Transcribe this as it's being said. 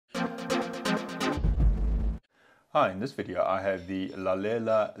Hi, in this video I have the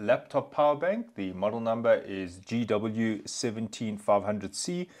Lalela laptop power bank. The model number is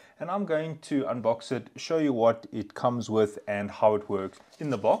GW17500C and I'm going to unbox it, show you what it comes with and how it works. In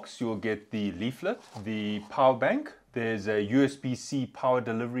the box you'll get the leaflet, the power bank, there's a USB-C power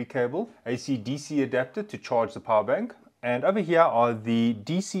delivery cable, AC-DC adapter to charge the power bank, and over here are the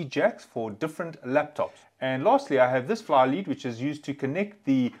DC jacks for different laptops. And lastly, I have this fly lead which is used to connect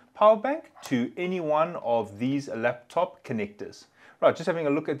the power bank to any one of these laptop connectors. Right, just having a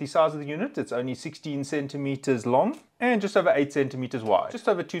look at the size of the unit, it's only 16 centimeters long and just over 8 centimeters wide, just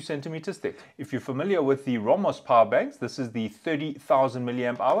over 2 centimeters thick. If you're familiar with the Romos power banks, this is the 30,000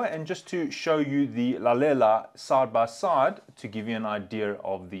 milliamp hour, and just to show you the Lalela side by side to give you an idea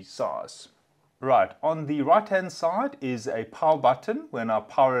of the size. Right, on the right hand side is a power button. When I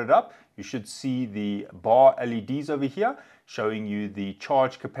power it up, you should see the bar LEDs over here showing you the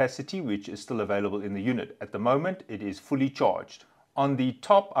charge capacity, which is still available in the unit. At the moment, it is fully charged. On the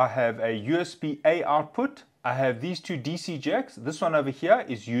top, I have a USB-A output. I have these two DC jacks. This one over here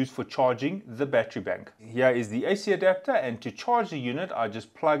is used for charging the battery bank. Here is the AC adapter, and to charge the unit, I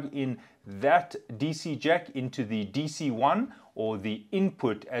just plug in that DC jack into the DC1, or the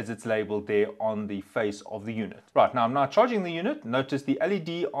input as it's labeled there on the face of the unit. Right, now I'm now charging the unit. Notice the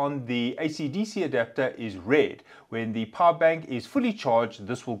LED on the AC-DC adapter is red. When the power bank is fully charged,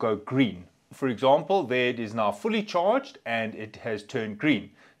 this will go green. For example, there it is now fully charged and it has turned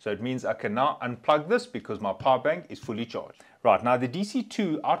green. So it means I can now unplug this because my power bank is fully charged. Right, now the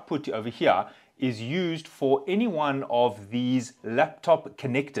DC2 output over here is used for any one of these laptop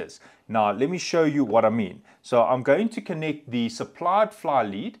connectors. Now let me show you what I mean. So I'm going to connect the supplied fly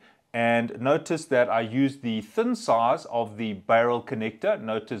lead, and notice that I use the thin size of the barrel connector.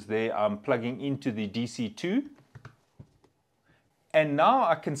 Notice there I'm plugging into the DC2. And now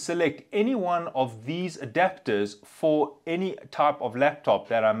I can select any one of these adapters for any type of laptop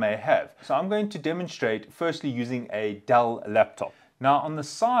that I may have. So I'm going to demonstrate firstly using a Dell laptop. Now on the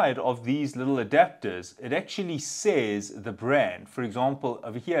side of these little adapters, it actually says the brand. For example,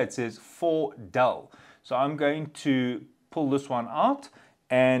 over here it says for Dell. So I'm going to pull this one out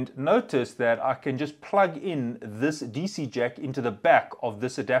and notice that I can just plug in this DC jack into the back of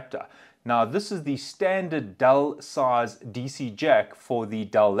this adapter. Now this is the standard Dell size DC jack for the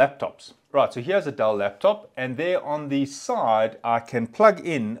Dell laptops. Right, so here's a Dell laptop, and there on the side I can plug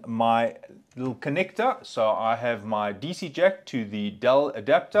in my little connector. So I have my DC jack to the Dell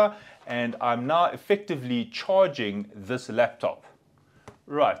adapter, and I'm now effectively charging this laptop.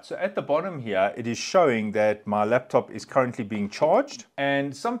 Right, so at the bottom here, it is showing that my laptop is currently being charged.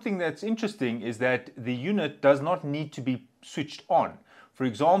 And something that's interesting is that the unit does not need to be switched on. For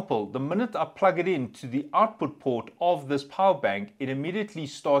example, the minute I plug it into the output port of this power bank, it immediately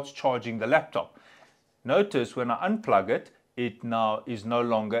starts charging the laptop. Notice when I unplug it, it now is no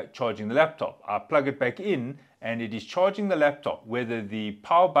longer charging the laptop. I plug it back in and it is charging the laptop, whether the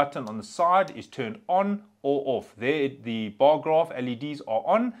power button on the side is turned on or off. There the bar graph LEDs are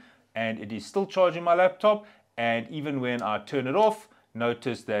on and it is still charging my laptop, and even when I turn it off,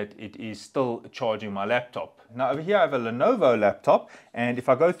 notice that it is still charging my laptop. Now over here I have a Lenovo laptop, and if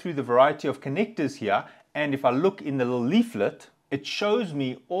I go through the variety of connectors here, and if I look in the little leaflet, it shows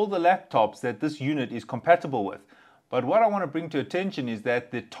me all the laptops that this unit is compatible with. But what I want to bring to attention is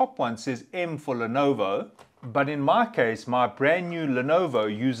that the top one says M for Lenovo, but in my case, my brand new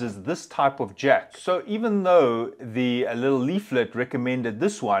Lenovo uses this type of jack. So even though the little leaflet recommended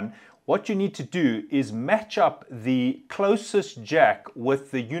this one, what you need to do is match up the closest jack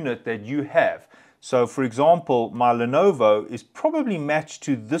with the unit that you have. So for example, my Lenovo is probably matched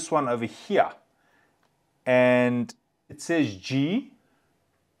to this one over here, and it says G.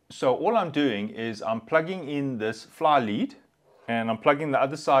 So all I'm doing is I'm plugging in this fly lead and I'm plugging the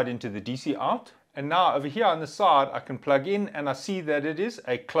other side into the DC out. And now over here on the side, I can plug in and I see that it is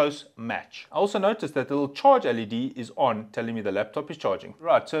a close match. I also noticed that the little charge LED is on, telling me the laptop is charging.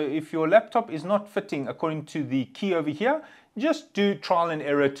 Right, so if your laptop is not fitting according to the key over here, just do trial and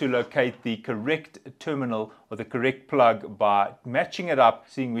error to locate the correct terminal or the correct plug by matching it up,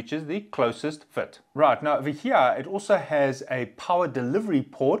 seeing which is the closest fit. Right, now over here, it also has a power delivery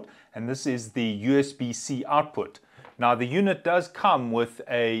port, and this is the USB-C output. Now the unit does come with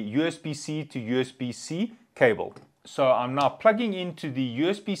a USB-C to USB-C cable. So I'm now plugging into the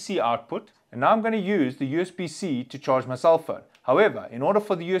USB-C output, and now I'm going to use the USB-C to charge my cell phone. However, in order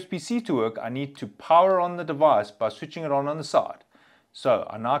for the USB-C to work, I need to power on the device by switching it on the side. So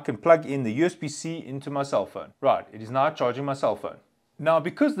I now can plug in the USB-C into my cell phone. Right, it is now charging my cell phone. Now,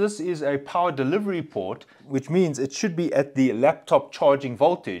 because this is a power delivery port, which means it should be at the laptop charging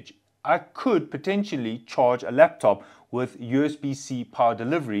voltage, I could potentially charge a laptop with USB-C power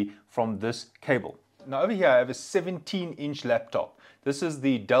delivery from this cable. Now over here I have a 17-inch laptop. This is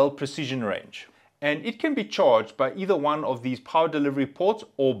the Dell Precision range. And it can be charged by either one of these power delivery ports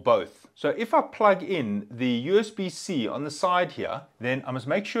or both. So if I plug in the USB-C on the side here, then I must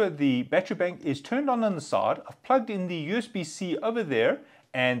make sure the battery bank is turned on the side. I've plugged in the USB-C over there,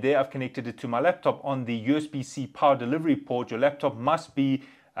 and there I've connected it to my laptop on the USB-C power delivery port. Your laptop must be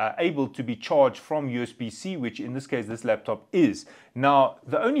able to be charged from USB-C, which in this case this laptop is. Now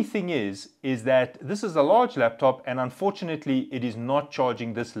the only thing is that this is a large laptop, and unfortunately it is not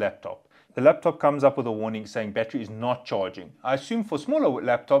charging this laptop. The laptop comes up with a warning saying battery is not charging. I assume for smaller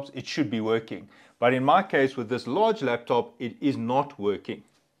laptops it should be working, but in my case with this large laptop it is not working.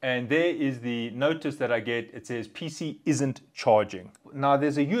 And there is the notice that I get. It says PC isn't charging. Now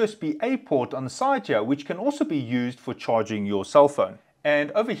there's a USB-A port on the side here which can also be used for charging your cell phone.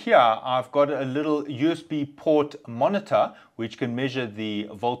 And over here I've got a little USB port monitor which can measure the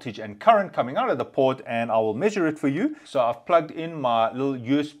voltage and current coming out of the port, and I will measure it for you. So I've plugged in my little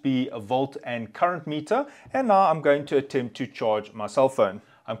USB volt and current meter, and now I'm going to attempt to charge my cell phone.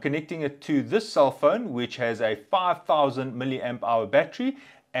 I'm connecting it to this cell phone which has a 5000 milliamp hour battery,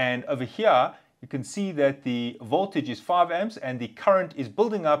 and over here you can see that the voltage is 5 amps and the current is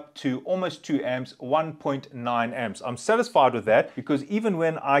building up to almost 2 amps, 1.9 amps. I'm satisfied with that because even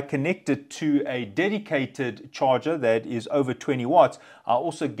when I connect it to a dedicated charger that is over 20 watts, I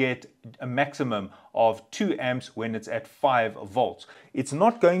also get a maximum of 2 amps when it's at 5 volts. It's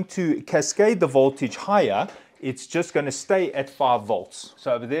not going to cascade the voltage higher. It's just going to stay at 5 volts.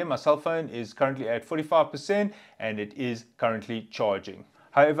 So over there my cell phone is currently at 45% and it is currently charging.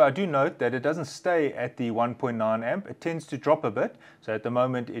 However, I do note that it doesn't stay at the 1.9 amp. It tends to drop a bit. So at the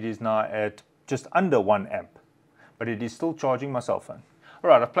moment it is now at just under 1 amp, but it is still charging my cell phone. All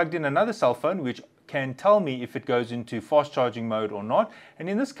right, I've plugged in another cell phone which can tell me if it goes into fast charging mode or not. And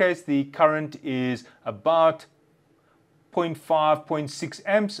in this case, the current is about 0.5, 0.6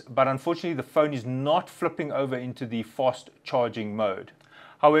 amps, but unfortunately the phone is not flipping over into the fast charging mode.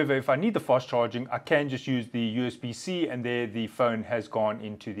 However, if I need the fast charging, I can just use the USB-C, and there the phone has gone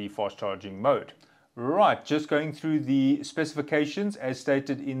into the fast charging mode. Right, just going through the specifications as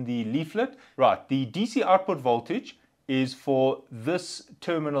stated in the leaflet. Right, the DC output voltage is for this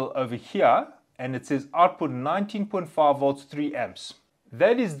terminal over here, and it says output 19.5 volts, 3 amps.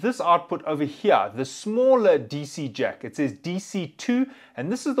 That is this output over here, the smaller DC jack. It says DC2,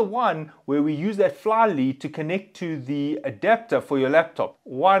 and this is the one where we use that fly lead to connect to the adapter for your laptop.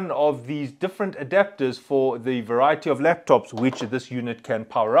 One of these different adapters for the variety of laptops which this unit can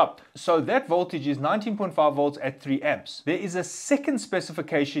power up. So that voltage is 19.5 volts at 3 amps. There is a second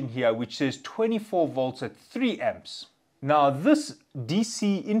specification here which says 24 volts at 3 amps. Now this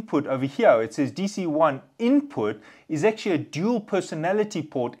DC input over here, it says DC1 input, is actually a dual personality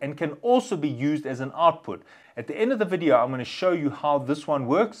port and can also be used as an output. At the end of the video, I'm going to show you how this one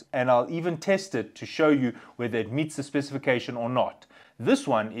works, and I'll even test it to show you whether it meets the specification or not. This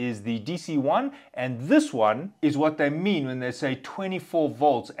one is the DC1, and this one is what they mean when they say 24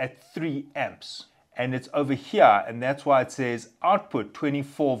 volts at 3 amps. And it's over here, and that's why it says output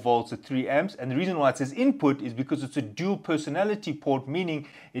 24 volts at 3 amps. And the reason why it says input is because it's a dual personality port, meaning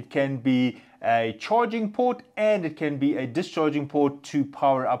it can be a charging port and it can be a discharging port to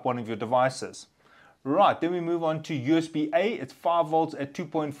power up one of your devices. Right, then we move on to USB-A. It's 5 volts at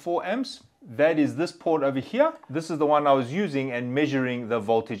 2.4 amps. That is this port over here. This is the one I was using and measuring the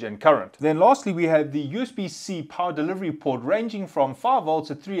voltage and current. Then lastly, we have the USB-C power delivery port ranging from 5 volts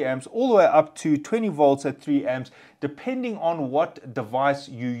at 3 amps all the way up to 20 volts at 3 amps. Depending on what device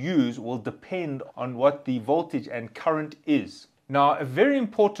you use will depend on what the voltage and current is. Now, a very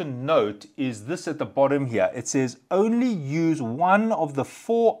important note is this at the bottom here. It says only use one of the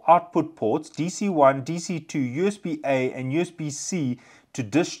 4 output ports, DC1, DC2, USB-A, and USB-C, to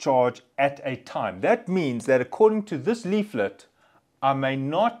discharge at a time. That means that according to this leaflet, I may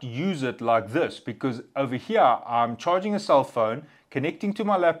not use it like this, because over here I'm charging a cell phone, connecting to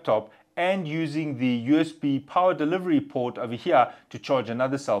my laptop, and using the USB power delivery port over here to charge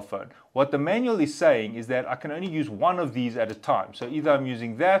another cell phone. What the manual is saying is that I can only use one of these at a time. So either I'm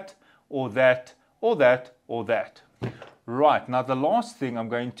using that, or that, or that, or that. Right, now the last thing I'm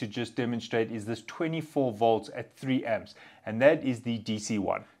going to just demonstrate is this 24 volts at 3 amps, and that is the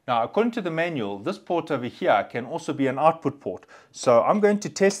DC1. Now, according to the manual, this port over here can also be an output port. So I'm going to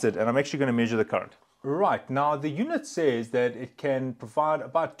test it, and I'm actually going to measure the current. Right, now the unit says that it can provide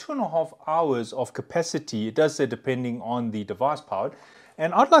about 2.5 hours of capacity. It does say depending on the device powered.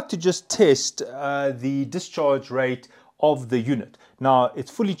 And I'd like to just test the discharge rate of the unit. Now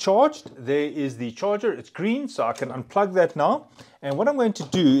it's fully charged. There is the charger, it's green, so I can unplug that now. And what I'm going to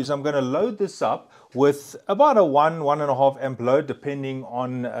do is I'm going to load this up with about a 1.5 amp load depending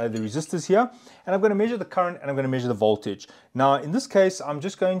on the resistors here. And I'm going to measure the current and I'm going to measure the voltage. Now in this case I'm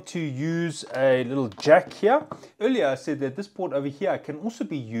just going to use a little jack here. Earlier I said that this port over here can also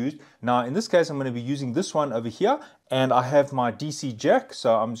be used. Now in this case I'm going to be using this one over here, and I have my DC jack,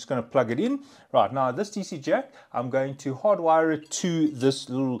 so I'm just going to plug it in. Right, now this DC jack, I'm going to hardwire it to this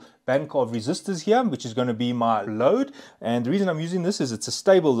little bank of resistors here, which is going to be my load. And the reason I'm using this is it's a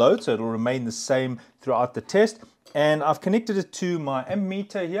stable load, so it'll remain the same throughout the test. And I've connected it to my amp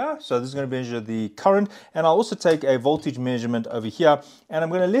meter here, so this is going to measure the current, and I'll also take a voltage measurement over here, and I'm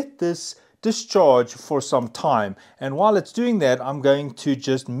going to let this discharge for some time. And while it's doing that, I'm going to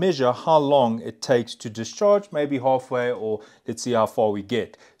just measure how long it takes to discharge, maybe halfway, or let's see how far we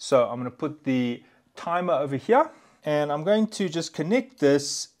get. So I'm going to put the timer over here, and I'm going to just connect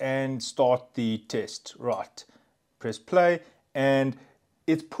this and start the test. Right, press play, and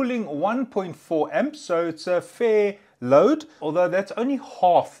it's pulling 1.4 amps, so it's a fair load, although that's only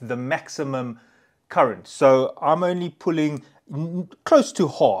half the maximum current. So I'm only pulling close to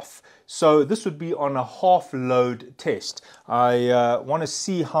half. So this would be on a half load test. I want to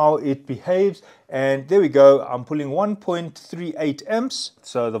see how it behaves, and there we go. I'm pulling 1.38 amps.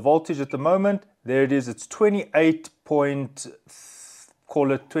 So the voltage at the moment, there it is. It's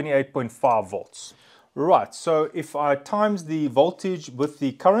 28.5 volts. Right, so if I times the voltage with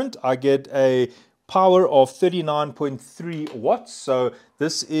the current, I get a power of 39.3 watts. So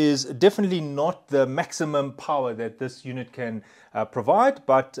this is definitely not the maximum power that this unit can provide,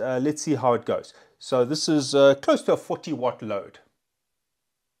 but let's see how it goes. So this is close to a 40 watt load.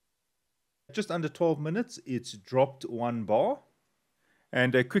 Just under 12 minutes, it's dropped 1 bar.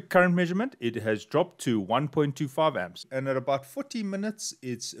 And a quick current measurement, it has dropped to 1.25 amps. And at about 40 minutes,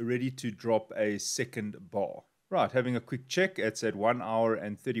 it's ready to drop a second bar. Right, having a quick check, it's at 1 hour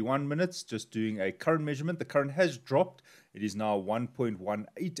and 31 minutes, just doing a current measurement. The current has dropped. It is now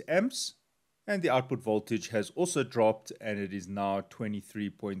 1.18 amps. And the output voltage has also dropped, and it is now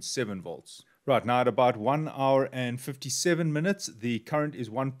 23.7 volts. Right, now at about 1 hour and 57 minutes, the current is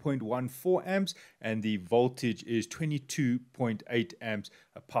 1.14 amps and the voltage is 22.8 amps,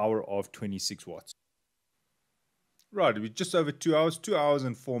 a power of 26 watts. Right, it was just over 2 hours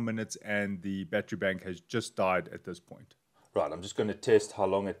and 4 minutes, and the battery bank has just died at this point. Right, I'm just going to test how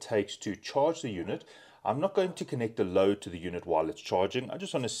long it takes to charge the unit. I'm not going to connect the load to the unit while it's charging. I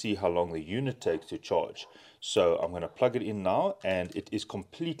just want to see how long the unit takes to charge. So I'm going to plug it in now, and it is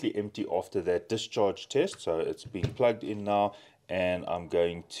completely empty after that discharge test. So it's being plugged in now, and I'm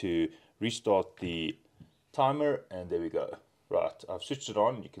going to restart the timer, and there we go. Right, I've switched it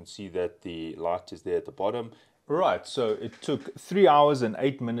on. You can see that the light is there at the bottom. Right, so it took 3 hours and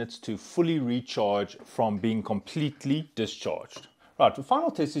 8 minutes to fully recharge from being completely discharged. Right, the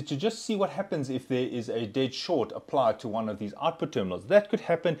final test is to just see what happens if there is a dead short applied to one of these output terminals. That could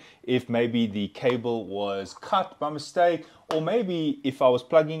happen if maybe the cable was cut by mistake, or maybe if I was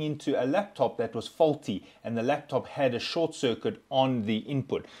plugging into a laptop that was faulty and the laptop had a short circuit on the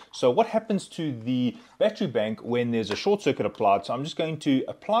input. So what happens to the battery bank when there's a short circuit applied? So I'm just going to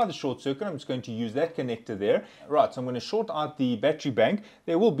apply the short circuit. I'm just going to use that connector there. Right, so I'm going to short out the battery bank.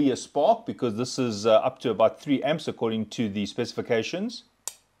 There will be a spark because this is up to about 3 amps according to the specifications.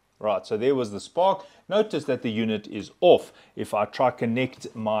 Right, so there was the spark. Notice that the unit is off. If I try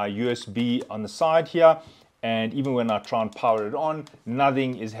connect my USB on the side here, and even when I try and power it on,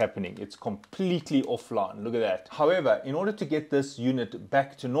 nothing is happening. It's completely offline. Look at that. However, in order to get this unit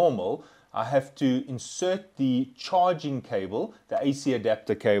back to normal, I have to insert the charging cable, the AC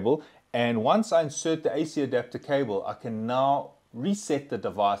adapter cable. And once I insert the AC adapter cable, I can now reset the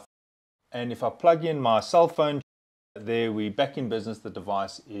device. And if I plug in my cell phone, there we're back in business. The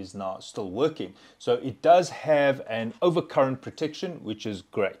device is now still working. So it does have an overcurrent protection, which is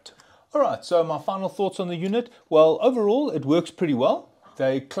great. Alright, so my final thoughts on the unit. Well, overall it works pretty well.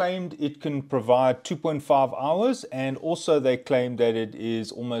 They claimed it can provide 2.5 hours, and also they claimed that it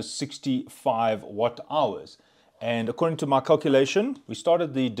is almost 65 watt hours. And according to my calculation, we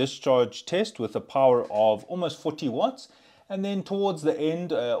started the discharge test with a power of almost 40 watts. And then towards the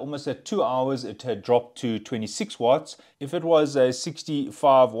end, almost at 2 hours, it had dropped to 26 watts. If it was a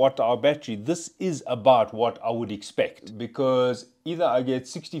 65 watt hour battery, this is about what I would expect, because either I get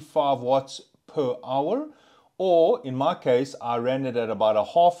 65 watts per hour, or in my case, I ran it at about a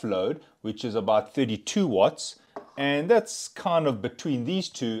half load, which is about 32 watts. and that's kind of between these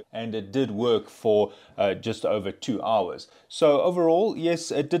two, and it did work for just over 2 hours. So overall,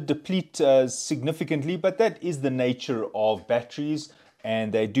 yes, it did deplete significantly, but that is the nature of batteries,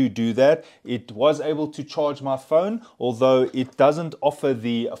 and they do that. It was able to charge my phone, although it doesn't offer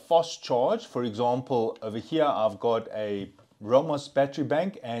the fast charge. For example, over here I've got a Romos battery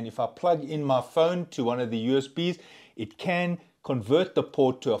bank, and if I plug in my phone to one of the USBs, it can convert the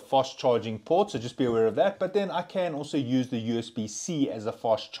port to a fast charging port, so just be aware of that. But then I can also use the USB-C as a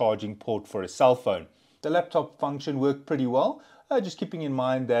fast charging port for a cell phone. The laptop function worked pretty well, just keeping in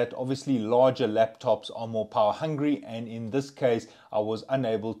mind that obviously larger laptops are more power hungry, and in this case I was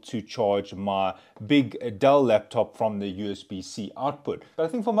unable to charge my big Dell laptop from the USB-C output. But I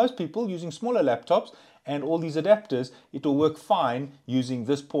think for most people using smaller laptops and all these adapters, it will work fine using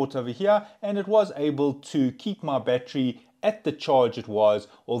this port over here, and it was able to keep my battery at the charge it was,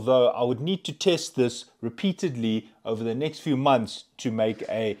 although I would need to test this repeatedly over the next few months to make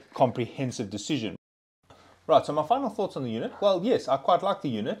a comprehensive decision. Right, so my final thoughts on the unit. Well, yes, I quite like the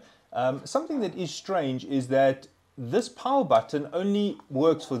unit. Something that is strange is that this power button only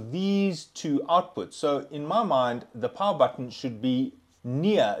works for these two outputs. So in my mind, the power button should be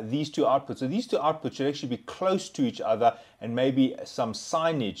near these two outputs. So these two outputs should actually be close to each other, and maybe some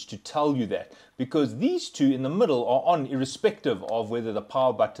signage to tell you that, because these two in the middle are on irrespective of whether the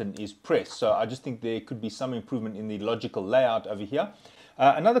power button is pressed. So I just think there could be some improvement in the logical layout over here.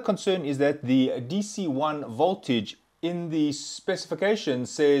 Another concern is that the DC1 voltage in the specification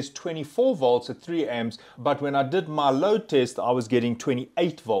says 24 volts at 3 amps, but when I did my load test, I was getting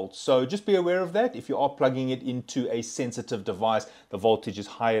 28 volts. So just be aware of that. If you are plugging it into a sensitive device, the voltage is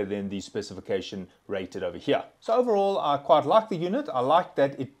higher than the specification rated over here. So overall, I quite like the unit. I like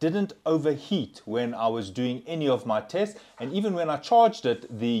that it didn't overheat when I was doing any of my tests, and even when I charged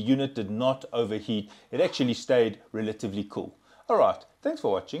it, the unit did not overheat. It actually stayed relatively cool. Alright, thanks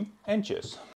for watching, and cheers.